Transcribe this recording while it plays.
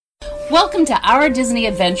Welcome to Our Disney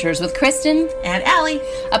Adventures with Kristen and Allie,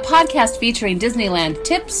 a podcast featuring Disneyland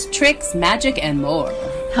tips, tricks, magic, and more.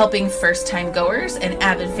 Helping first-time goers and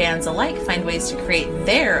avid fans alike find ways to create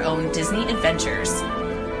their own Disney adventures.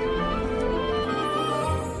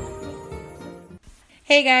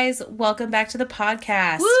 Hey guys, welcome back to the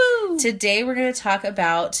podcast. Woo! Today we're going to talk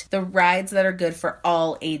about the rides that are good for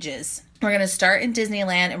all ages. We're going to start in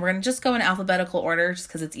Disneyland, and we're going to just go in alphabetical order just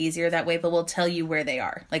because it's easier that way, but we'll tell you where they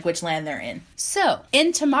are, like which land they're in. So,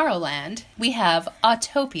 in Tomorrowland, we have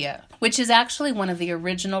Autopia, which is actually one of the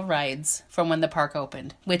original rides from when the park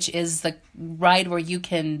opened, which is the ride where you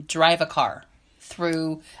can drive a car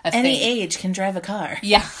through a Any thing. age can drive a car.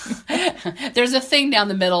 Yeah. There's a thing down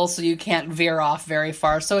the middle so you can't veer off very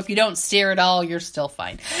far. So if you don't steer at all, you're still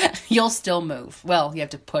fine. You'll still move. Well, you have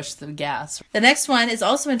to push the gas. The next one is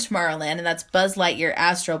also in Tomorrowland, and that's Buzz Lightyear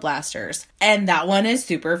Astro Blasters. And that one is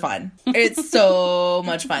super fun. It's so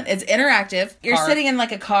much fun. It's interactive. You're sitting in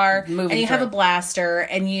like a car, and you have a blaster,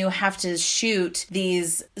 and you have to shoot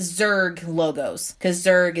these Zurg logos, because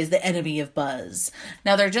Zurg is the enemy of Buzz.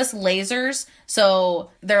 Now, they're just lasers, so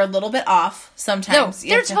they're a little bit off sometimes. No,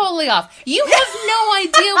 they're totally off. You have no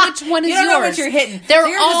idea which one is you don't yours. know what you're hitting. They're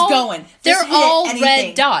you're all just going. They're just all anything.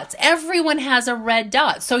 red dots. Everyone has a red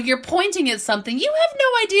dot. So you're pointing at something. You have no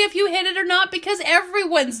idea if you hit it or not because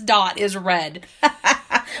everyone's dot is red.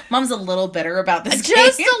 Mom's a little bitter about this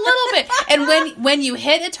Just game. a little bit. And when you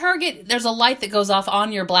hit a target, there's a light that goes off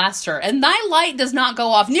on your blaster. And my light does not go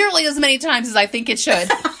off nearly as many times as I think it should.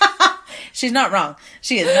 She's not wrong.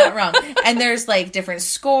 She is not wrong. And there's like different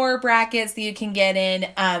score brackets that you can get in.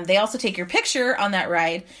 They also take your picture on that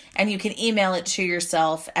ride and you can email it to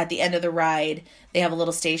yourself at the end of the ride. They have a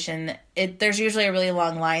little station. There's usually a really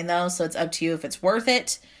long line though, so it's up to you if it's worth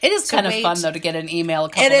it. It is kind of fun though to get an email a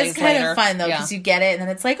couple days later. later. It is kind of fun though because you get it and then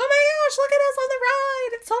it's like, oh my gosh, look at us on the ride.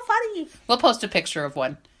 It's so funny. We'll post a picture of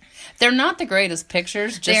one. They're not the greatest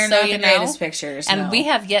pictures, just They're so not you the know. greatest pictures, and no. we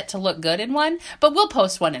have yet to look good in one, but we'll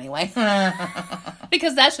post one anyway.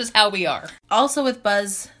 Because that's just how we are. Also with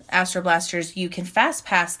Buzz Astro Blasters, you can fast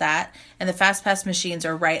pass that, and the fast pass machines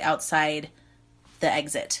are right outside the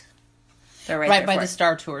exit. They're right by the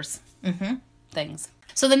Star Tours things.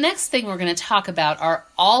 So the next thing we're going to talk about are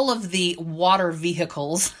all of the water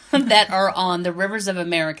vehicles that are on the Rivers of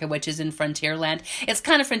America, which is in Frontierland. It's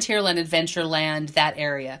kind of Frontierland, Adventureland, that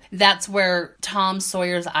area. That's where Tom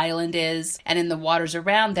Sawyer's Island is. And in the waters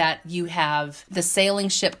around that, you have the sailing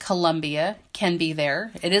ship Columbia can be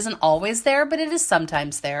there. It isn't always there, but it is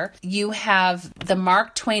sometimes there. You have the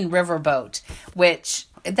Mark Twain Riverboat, which...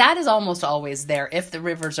 that is almost always there. If the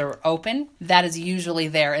rivers are open, that is usually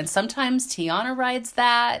there. And sometimes Tiana rides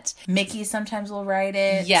that. Mickey sometimes will ride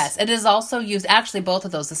it. Yes, it is also used, actually both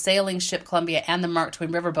of those, the sailing ship Columbia and the Mark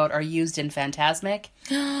Twain Riverboat are used in Fantasmic.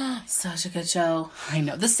 Such a good show. I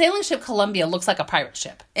know. The sailing ship Columbia looks like a pirate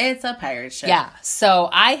ship. It's a pirate ship. Yeah, so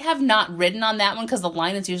I have not ridden on that one because the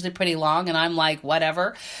line is usually pretty long and I'm like,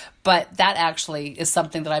 whatever. But that actually is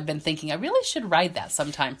something that I've been thinking I really should ride that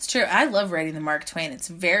sometime. It's true. I love riding the Mark Twain. It's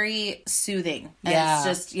very soothing. And Yeah. it's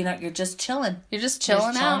just, you're just chilling. You're just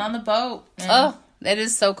chilling out. on the boat. Yeah. Oh, it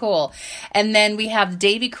is so cool. And then we have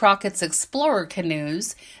Davy Crockett's Explorer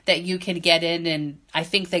canoes that you can get in, and I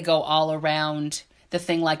think they go all around the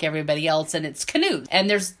thing like everybody else, and it's canoes. And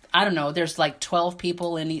there's like 12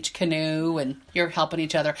 people in each canoe, and you're helping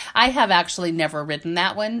each other. I have actually never ridden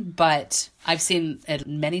that one, but I've seen it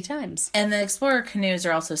many times. And the Explorer canoes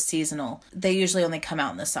are also seasonal. They usually only come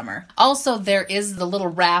out in the summer. Also, there is the little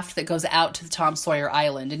raft that goes out to the Tom Sawyer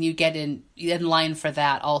Island, and you get in line for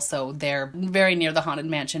that also. They're very near the Haunted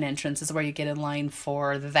Mansion entrance is where you get in line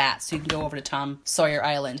for that, so you can go over to Tom Sawyer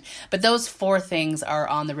Island. But those 4 things are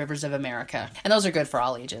on the Rivers of America, and those are good for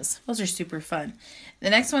all ages. Those are super fun. The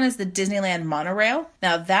next one is the Disneyland Monorail.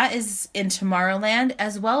 Now, that is in Tomorrowland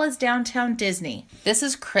as well as Downtown Disney. This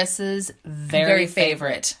is Chris's very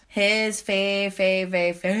favorite. His fave.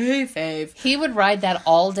 He would ride that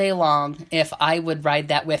all day long if I would ride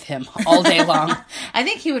that with him all day long. I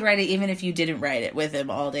think he would ride it even if you didn't ride it with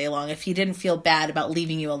him all day long. If he didn't feel bad about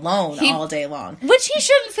leaving you alone all day long. Which he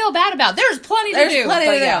shouldn't feel bad about. There's plenty to do.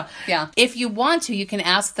 Plenty to do. Yeah. If you want to, you can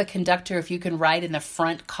ask the conductor if you can ride in the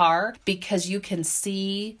front car because you can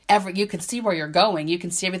see where you're going. You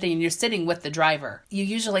can see everything and you're sitting with the driver. You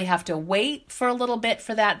usually have to wait for a little bit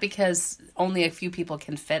for that because only a few people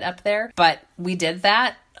can fit up there. But we did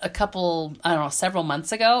that several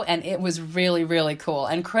months ago, and it was really, really cool.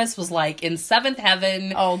 And Chris was like in seventh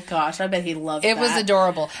heaven. Oh gosh, I bet he loved it. It was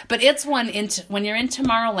adorable. But it's one when you're in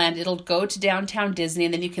Tomorrowland, it'll go to Downtown Disney,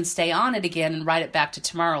 and then you can stay on it again and ride it back to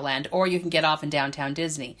Tomorrowland, or you can get off in Downtown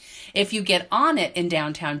Disney. If you get on it in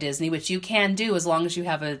Downtown Disney, which you can do as long as you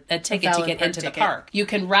have a ticket to get into the park, you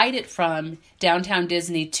can ride it from Downtown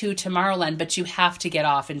Disney to Tomorrowland, but you have to get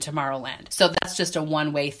off in Tomorrowland. So that's just a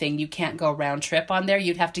one-way thing. You can't go round trip on there.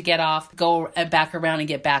 You'd have to get off, go back around, and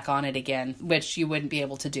get back on it again, which you wouldn't be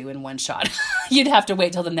able to do in one shot. You'd have to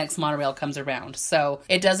wait till the next monorail comes around. So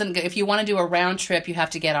it doesn't, if you want to do a round trip, you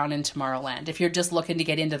have to get on in Tomorrowland. If you're just looking to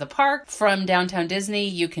get into the park from Downtown Disney,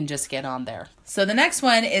 you can just get on there. So the next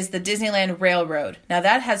one is the Disneyland Railroad. Now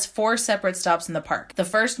that has 4 separate stops in the park. The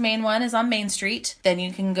first main one is on Main Street. Then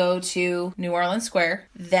you can go to New Orleans Square.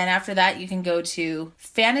 Then after that, you can go to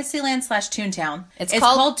Fantasyland / Toontown. It's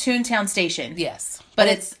called Toontown Station. Yes. But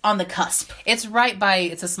it's on the cusp. It's right by,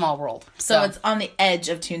 it's a small world. So it's on the edge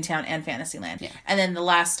of Toontown and Fantasyland. Yeah. And then the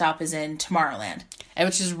last stop is in Tomorrowland.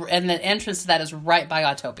 And the entrance to that is right by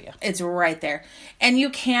Autopia. It's right there. And you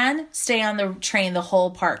can stay on the train the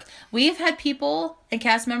whole park. We've had people and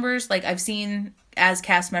cast members, like I've seen as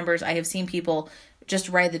cast members, I have seen people just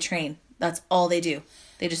ride the train. That's all they do.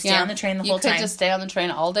 They just stay on the train the whole time. You could just stay on the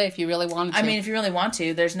train all day if you really wanted to. I mean, if you really want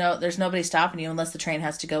to, there's nobody stopping you unless the train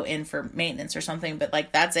has to go in for maintenance or something. But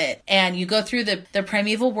like that's it. And you go through the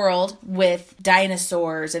primeval world with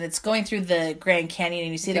dinosaurs, and it's going through the Grand Canyon,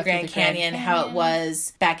 and you see the Grand Canyon, how it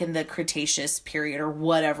was back in the Cretaceous period or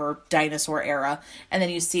whatever dinosaur era, and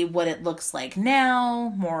then you see what it looks like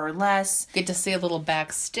now, more or less. Get to see a little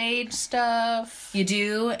backstage stuff. You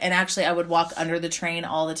do, and actually, I would walk under the train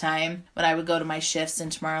all the time when I would go to my shifts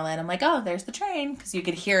in Tomorrowland. I'm like, oh, there's the train, because you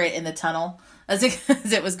could hear it in the tunnel as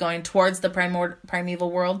it was going towards the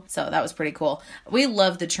primeval world. So that was pretty cool. We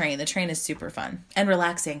love the train. The train is super fun and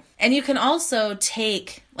relaxing. And you can also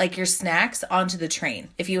take like your snacks onto the train.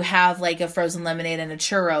 If you have like a frozen lemonade and a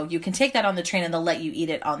churro, you can take that on the train and they'll let you eat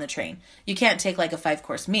it on the train. You can't take like a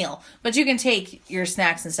 5-course meal, but you can take your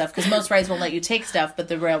snacks and stuff, because most rides won't let you take stuff, but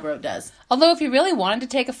the railroad does. Although if you really wanted to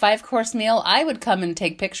take a 5-course meal, I would come and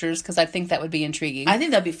take pictures, because I think that would be intriguing. I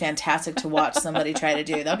think that'd be fantastic to watch somebody try to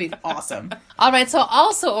do. That'd be awesome. All right, so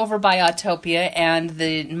also over by Autopia and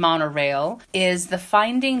the monorail is the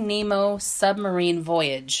Finding Nemo submarine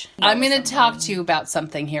voyage. I'm going to talk to you about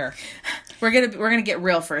something here. We're gonna get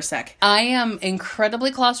real for a sec. I am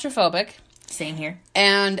incredibly claustrophobic. Same here.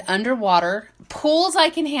 And underwater, pools I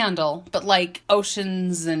can handle, but like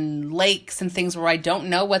oceans and lakes and things where I don't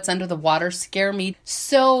know what's under the water scare me.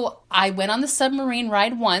 So I went on the submarine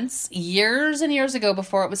ride once, years and years ago,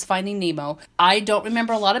 before it was Finding Nemo. I don't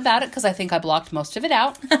remember a lot about it because I think I blocked most of it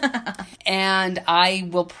out. And I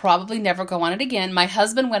will probably never go on it again. My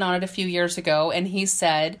husband went on it a few years ago, and he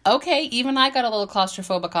said, okay, even I got a little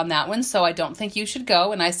claustrophobic on that one, so I don't think you should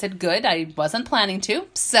go. And I said, good, I wasn't planning to.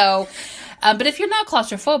 So... but if you're not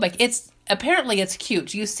claustrophobic, apparently it's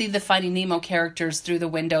cute. You see the Finding Nemo characters through the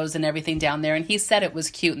windows and everything down there, and he said it was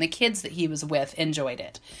cute, and the kids that he was with enjoyed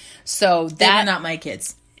it. So they were not my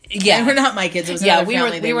kids. Yeah, they were not my kids. It was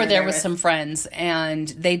we were there with some friends, and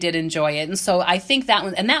they did enjoy it. And so I think that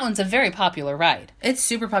one's a very popular ride. It's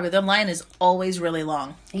super popular. The line is always really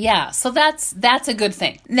long. Yeah, so that's a good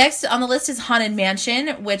thing. Next on the list is Haunted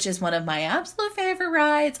Mansion, which is one of my absolute favorite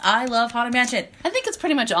rides. I love Haunted Mansion. I think it's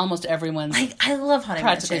pretty much almost everyone's. I love Haunted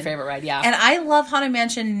practically Mansion. favorite ride. Yeah, and I love Haunted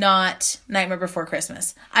Mansion, not Nightmare Before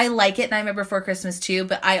Christmas. I like it Nightmare Before Christmas too,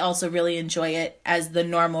 but I also really enjoy it as the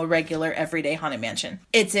normal, regular, everyday Haunted Mansion.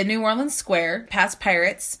 It's in New Orleans Square, past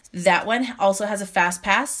Pirates. That one also has a fast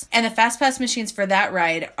pass, and the fast pass machines for that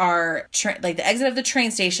ride are like the exit of the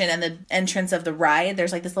train station and the entrance of the ride.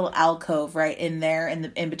 There's like this little alcove right in there,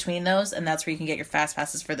 in between those, and that's where you can get your fast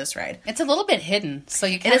passes for this ride. It's a little bit hidden, so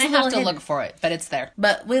you kind of have to look for it, but it's there.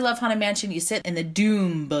 But we love Haunted Mansion. You sit in the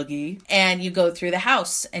Doom Buggy, and you go through the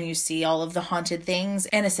house, and you see all of the haunted things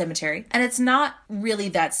and a cemetery, and it's not really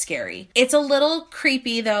that scary. It's a little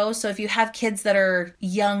creepy though, so if you have kids that are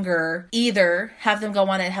younger, either have them go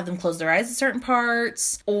on it, have them close their eyes at certain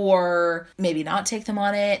parts, or maybe not take them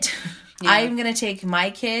on it. Yeah. I'm going to take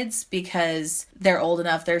my kids because they're old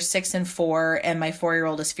enough. They're 6 and 4, and my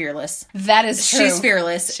 4-year-old is fearless. That is true. She's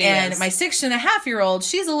fearless. She is. My 6.5-year-old,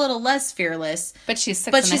 she's a little less fearless. But she's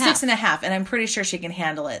 6.5. And I'm pretty sure she can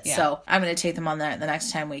handle it. Yeah. So I'm going to take them on that the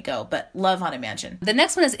next time we go. But love Haunted Mansion. The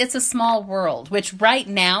next one is It's a Small World, which right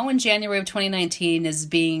now in January of 2019 is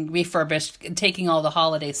being refurbished, taking all the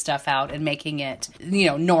holiday stuff out and making it,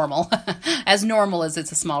 normal. As normal as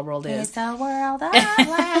It's a Small World is. It's a world of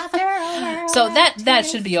laughter. So that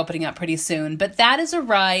should be opening up pretty soon. But that is a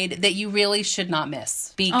ride that you really should not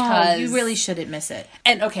miss because you really shouldn't miss it.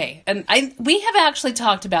 And we have actually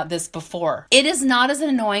talked about this before. It is not as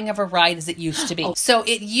annoying of a ride as it used to be. So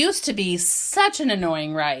it used to be such an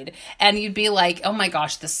annoying ride, and you'd be like, oh my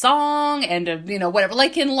gosh, the song and whatever.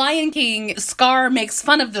 Like in Lion King, Scar makes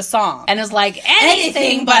fun of the song and is like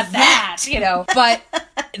anything but that. But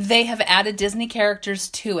they have added Disney characters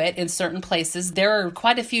to it in certain places. There are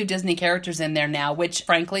quite a few Disney characters in there now, which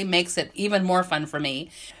frankly makes it even more fun for me.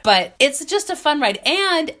 But it's just a fun ride.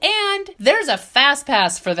 And there's a fast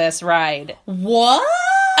pass for this ride. What?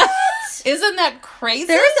 Isn't that crazy?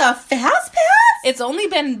 There's a fast pass? It's only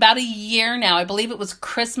been about a year now. I believe it was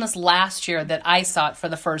Christmas last year that I saw it for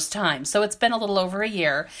the first time. So it's been a little over a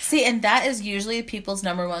year. See, and that is usually people's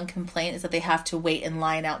number one complaint is that they have to wait in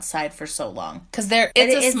line outside for so long. Because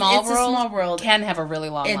it's a small world. Can have a really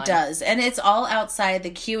long line. It does. And it's all outside. The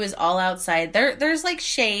queue is all outside. There's like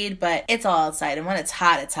shade, but it's all outside. And when it's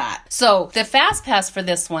hot, it's hot. So the fast pass for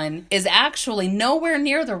this one is actually nowhere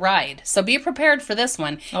near the ride. So be prepared for this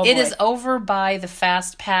one. It is over by the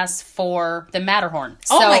fast pass for the Matterhorn.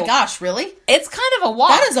 Oh my gosh, really? It's kind of a walk.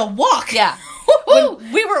 That is a walk. Yeah.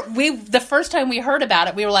 When the first time we heard about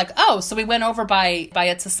it, we were like, oh, so we went over by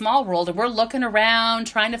It's a Small World, and we're looking around,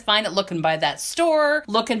 trying to find it, looking by that store,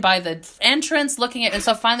 looking by the entrance, and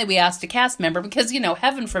so finally we asked a cast member, because,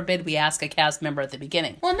 heaven forbid we ask a cast member at the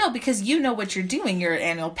beginning. Well, no, because you know what you're doing. You're an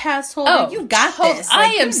annual pass holder. Oh, you got this. I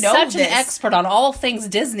am such an expert on all things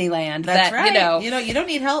Disneyland. That's right. You don't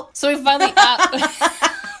need help. So we finally...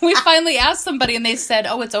 we finally asked somebody and they said,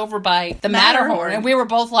 oh, it's over by the Matterhorn. And we were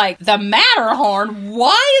both like, the Matterhorn?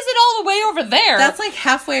 Why is it all the way over there? That's like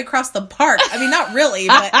halfway across the park. I mean, not really,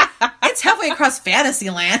 but it's halfway across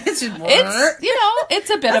Fantasyland. It's just, it's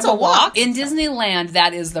a bit of a walk. In Disneyland,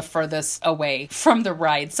 that is the furthest away from the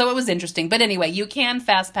ride. So it was interesting. But anyway, you can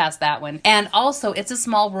fast pass that one. And also, It's a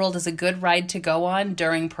Small World is a good ride to go on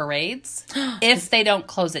during parades if they don't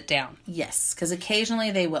close it down. Yes, because occasionally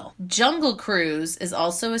they will. Jungle Cruise is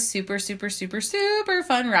also a super, super, super, super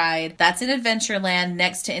fun ride. That's in Adventureland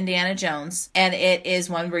next to Indiana Jones. And it is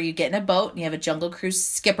one where you get in a boat and you have a Jungle Cruise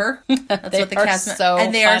skipper. That's what the cast...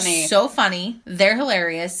 They are so funny. They're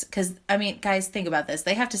hilarious. Because, I mean, guys, think about this.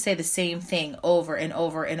 They have to say the same thing over and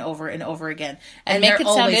over and over and over again. And make it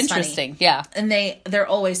sound interesting. Funny. Yeah. And they're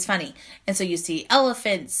always funny. And so you see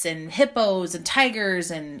elephants and hippos and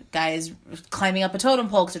tigers and guys climbing up a totem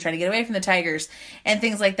pole because they're trying to get away from the tigers and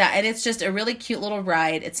things like that. And it's just a really cute little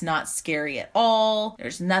ride. It's not scary at all.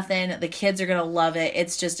 There's nothing. The kids are going to love it.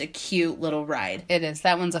 It's just a cute little ride. It is.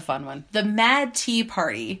 That one's a fun one. The Mad Tea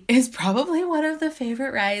Party is probably one of the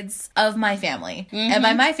favorite rides of my family. Mm-hmm. And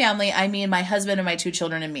by my family, I mean my husband and my 2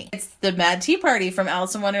 children and me. It's the Mad Tea Party from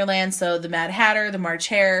Alice in Wonderland. So the Mad Hatter, the March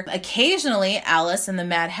Hare. Occasionally, Alice and the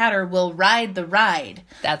Mad Hatter will ride the ride.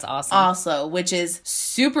 That's awesome. Also, which is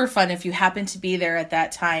super fun if you happen to be there at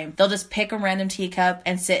that time. They'll just pick a random teacup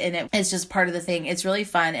and sit in it. It's just part of the thing. It's really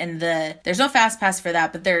fun. And there's no fast pass for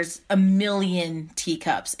that, but there's a million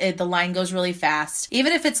teacups. The line goes really fast.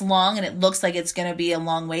 Even if it's long and it looks like it's going to be a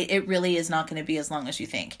long wait, it really is not going to be as long as you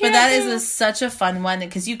think. But that is such a fun one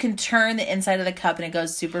because you can turn the inside of the cup and it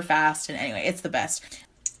goes super fast. And anyway, it's the best.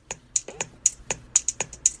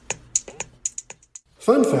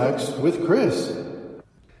 Fun facts with Chris.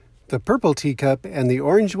 The purple teacup and the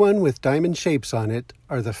orange one with diamond shapes on it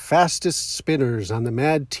are the fastest spinners on the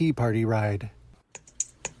Mad Tea Party ride.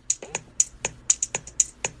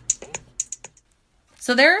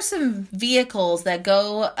 So there are some vehicles that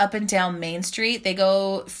go up and down Main Street. They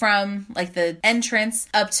go from like the entrance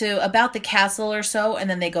up to about the castle or so, and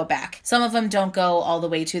then they go back. Some of them don't go all the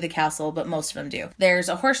way to the castle, but most of them do. There's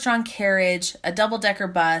a horse-drawn carriage, a double-decker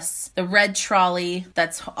bus, the red trolley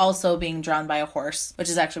that's also being drawn by a horse, which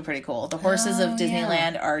is actually pretty cool. The horses of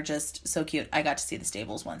Disneyland are just so cute. I got to see the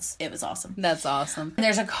stables once. It was awesome. That's awesome. And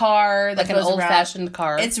there's a car that like an old-fashioned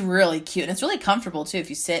car. It's really cute. And it's really comfortable, too, if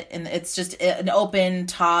you sit. And it's just an open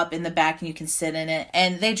top in the back and you can sit in it.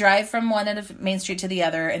 And they drive from one end of Main Street to the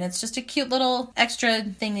other. And it's just a cute little extra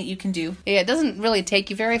thing that you can do. Yeah, it doesn't really take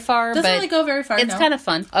you very far. Doesn't really go very far, It's kind of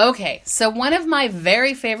fun. Okay, so one of my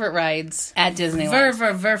very favorite rides at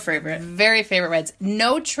Disneyland. Very favorite rides.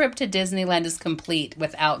 No trip to Disneyland is complete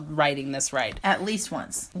without riding this ride. At least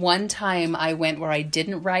once. One time I went where I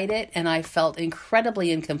didn't ride it and I felt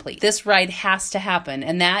incredibly incomplete. This ride has to happen,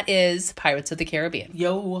 and that is Pirates of the Caribbean.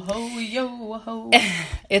 Yo ho, yo ho.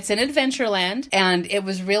 It's in Adventureland, and it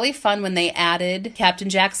was really fun when they added Captain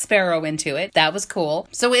Jack Sparrow into it. That was cool.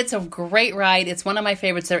 So it's a great ride. It's one of my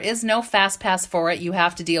favorites. There is no fast pass for it. You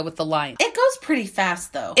have to deal with the line. It goes pretty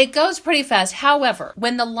fast, though. It goes pretty fast. However,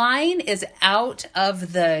 when the line is out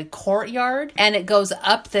of the courtyard and it goes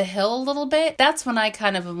up the hill a little bit, that's when I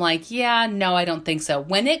kind of am like, yeah, no, I don't think so.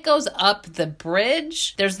 When it goes up the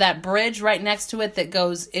bridge, there's that bridge right next to it that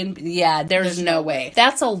goes in. Yeah, there's no way.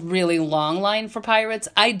 That's a really long line for Pirates.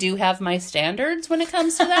 I do have my standards when it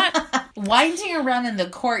comes to that. Winding around in the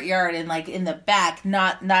courtyard and like in the back,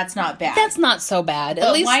 that's not bad. That's not so bad. But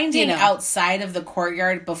at least winding outside of the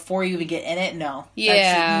courtyard before you even get in it, no.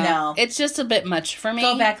 Yeah. No. It's just a bit much for me.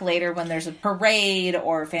 Go back later when there's a parade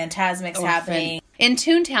or Fantasmics happening. In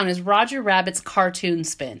Toontown is Roger Rabbit's Cartoon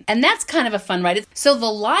Spin. And that's kind of a fun ride. So the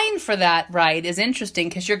line for that ride is interesting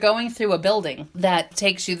because you're going through a building that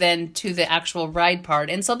takes you then to the actual ride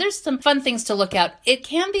part. And so there's some fun things to look at. It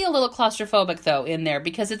can be a little claustrophobic though in there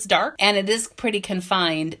because it's dark and it is pretty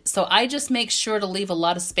confined. So I just make sure to leave a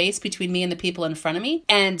lot of space between me and the people in front of me.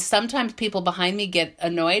 And sometimes people behind me get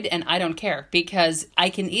annoyed and I don't care because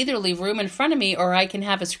I can either leave room in front of me or I can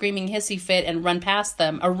have a screaming hissy fit and run past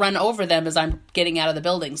them or run over them as I'm getting out of the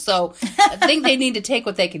building. So I think they need to take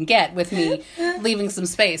what they can get with me leaving some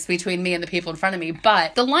space between me and the people in front of me.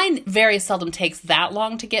 But the line very seldom takes that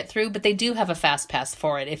long to get through, but they do have a fast pass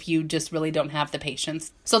for it if you just really don't have the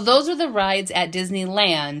patience. So those are the rides at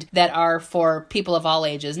Disneyland that are for people of all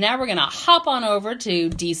ages. Now we're going to hop on over to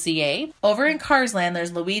DCA. Over in Cars Land,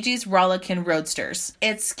 there's Luigi's Rollickin' Roadsters.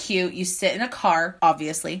 It's cute. You sit in a car,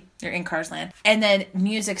 obviously. You're in Cars Land. And then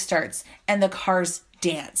music starts and the cars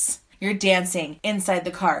dance. You're dancing inside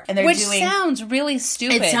the car. And Which sounds really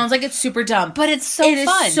stupid. It sounds like it's super dumb. But it's so fun. It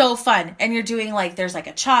is so fun. And you're doing like, there's like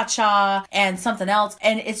a cha-cha and something else.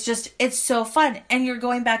 And it's so fun. And you're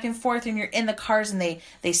going back and forth and you're in the cars and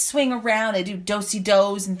they swing around. They do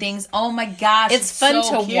do-si-dos and things. Oh my gosh. It's fun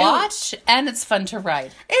so to watch and it's fun to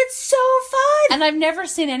ride. It's so fun. And I've never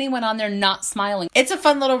seen anyone on there not smiling. It's a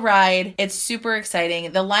fun little ride. It's super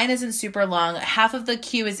exciting. The line isn't super long. Half of the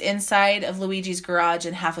queue is inside of Luigi's garage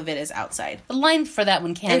and half of it is outside. The line for that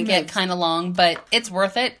one can get kind of long, but it's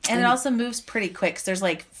worth it. And it also moves pretty quick. So there's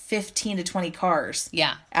like 15 to 20 cars.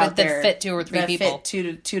 Yeah, out there that fit 2 or 3 people.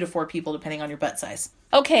 Fit two to 4 people depending on your butt size.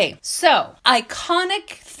 Okay, so iconic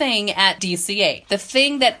thing at DCA. The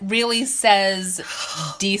thing that really says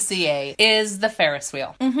DCA is the Ferris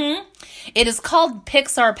wheel. Mm-hmm. It is called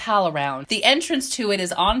Pixar Pal Around. The entrance to it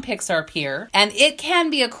is on Pixar Pier, and it can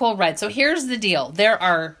be a cool ride. So here's the deal. There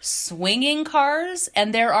are swinging cars,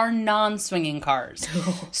 and there are non-swinging cars.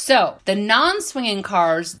 So the non-swinging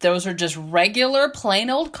cars, those are just regular, plain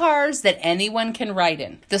old cars that anyone can ride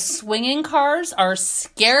in. The swinging cars are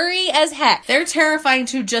scary as heck. They're terrifying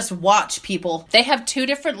to just watch people. They have 2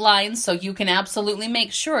 different lines, so you can absolutely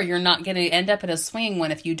make sure you're not going to end up in a swinging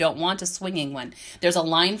one if you don't want a swinging one. There's a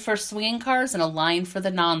line for swinging cars and a line for the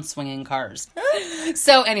non-swinging cars.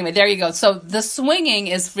 So anyway, there you go. So the swinging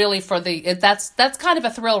is really for that's kind of a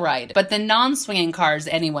thrill ride, but the non-swinging cars,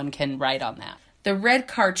 anyone can ride on that. The red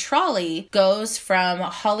car trolley goes from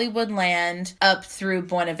Hollywoodland up through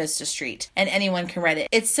Buena Vista Street, and anyone can ride it.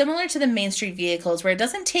 It's similar to the Main Street vehicles where it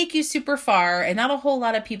doesn't take you super far and not a whole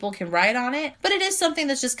lot of people can ride on it, but it is something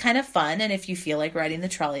that's just kind of fun, and if you feel like riding the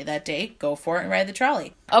trolley that day, go for it and ride the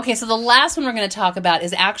trolley. Okay, so the last one we're going to talk about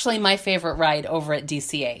is actually my favorite ride over at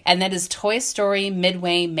DCA, and that is Toy Story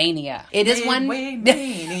Midway Mania. Midway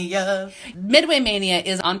Mania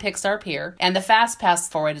is on Pixar Pier, and the Fast Pass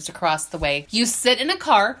for it is across the way. You sit in a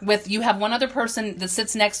car you have one other person that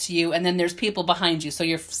sits next to you, and then there's people behind you, so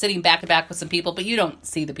you're sitting back to back with some people, but you don't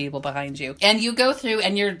see the people behind you. And you go through,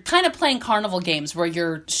 and you're kind of playing carnival games where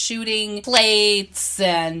you're shooting plates,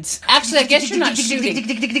 and actually, I guess you're not shooting.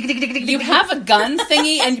 You have a gun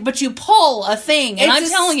thingy, but you pull a thing, and I'm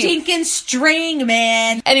telling you, it's a stinking string,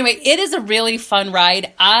 man. Anyway, it is a really fun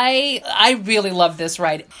ride. I really love this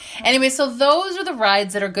ride. Anyway, so those are the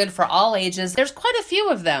rides that are good for all ages. There's quite a few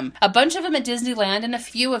of them. A bunch of them at Disneyland and a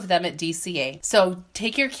few of them at DCA. So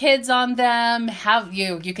take your kids on them.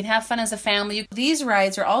 You can have fun as a family. These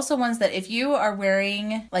rides are also ones that if you are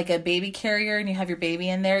wearing like a baby carrier and you have your baby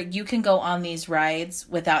in there, you can go on these rides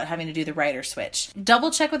without having to do the rider switch.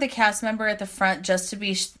 Double check with a cast member at the front just to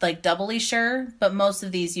be like doubly sure, but most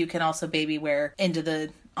of these you can also baby wear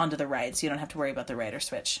onto the ride, so you don't have to worry about the ride or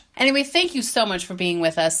switch. Anyway, thank you so much for being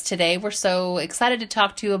with us today. We're so excited to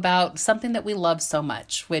talk to you about something that we love so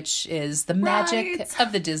much, which is the magic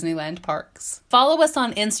of the Disneyland parks. Follow us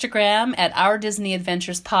on Instagram at Our Disney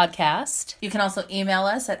Adventures Podcast. You can also email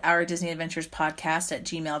us at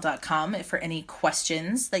ourdisneyadventurespodcast@gmail.com for any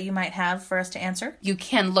questions that you might have for us to answer. You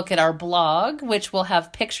can look at our blog, which will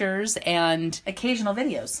have pictures and occasional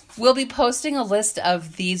videos. We'll be posting a list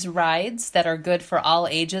of these rides that are good for all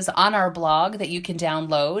ages on our blog that you can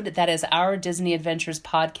download. That is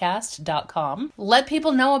ourdisneyadventurespodcast.com. Let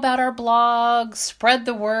people know about our blog, spread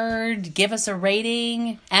the word, give us a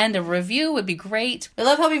rating, and a review would be great. We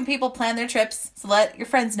love helping people plan their trips, so let your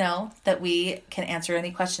friends know that we can answer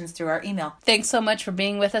any questions through our email. Thanks so much for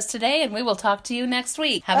being with us today, and we will talk to you next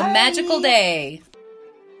week. Have a magical day.